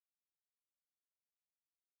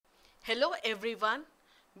Hello everyone.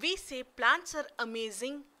 We say plants are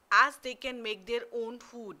amazing as they can make their own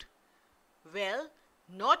food. Well,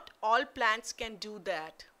 not all plants can do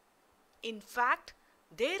that. In fact,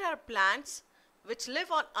 there are plants which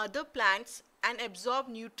live on other plants and absorb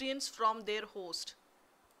nutrients from their host.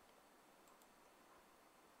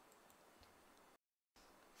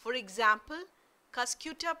 For example,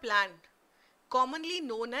 Cuscuta plant, commonly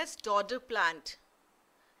known as dodder plant.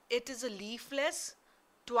 It is a leafless,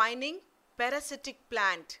 twining, parasitic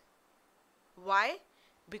plant. Why?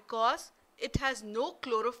 Because it has no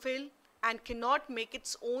chlorophyll and cannot make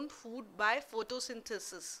its own food by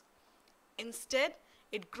photosynthesis. Instead,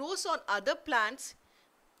 it grows on other plants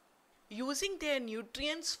using their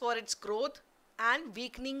nutrients for its growth and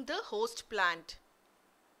weakening the host plant.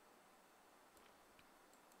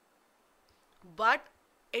 But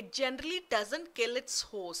it generally doesn't kill its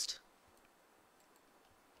host.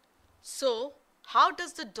 So, how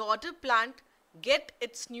does the dodder plant get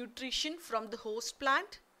its nutrition from the host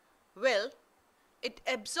plant? Well, it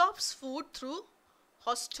absorbs food through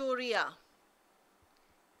hostoria.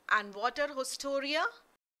 And what are hostoria?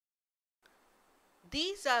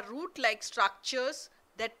 These are root-like structures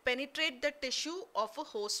that penetrate the tissue of a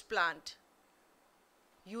host plant.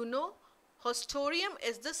 You know, hostorium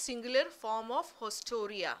is the singular form of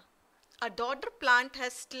hostoria. A dodder plant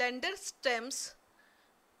has slender stems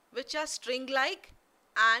which are string-like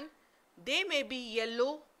and they may be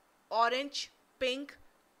yellow, orange, pink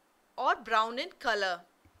or brown in color.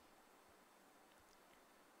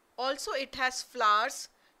 Also, it has flowers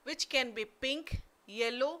which can be pink,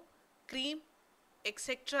 yellow, cream,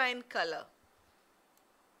 etc. in color.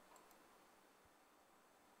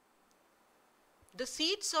 The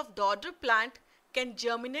seeds of dodder plant can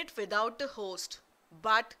germinate without the host,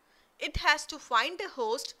 but it has to find a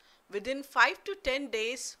host within 5 to 10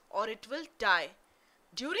 days or it will die.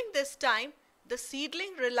 During this time, the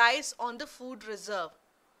seedling relies on the food reserve.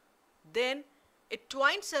 Then it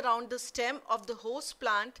twines around the stem of the host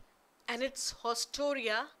plant and its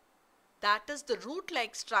hostoria, that is the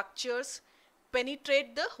root-like structures,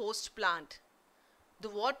 penetrate the host plant. The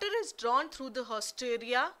water is drawn through the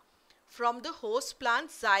hostoria from the host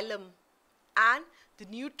plant's xylem and the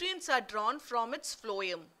nutrients are drawn from its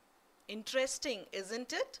phloem. Interesting,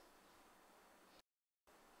 isn't it?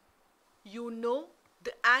 You know,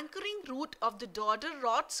 the anchoring root of the dodder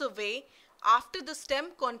rots away after the stem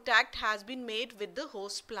contact has been made with the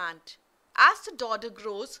host plant. As the dodder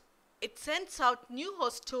grows, it sends out new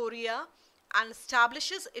hostoria and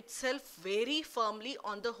establishes itself very firmly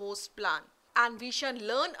on the host plant. And we shall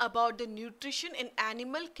learn about the nutrition in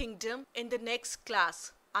animal kingdom in the next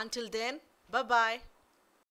class. Until then, bye-bye.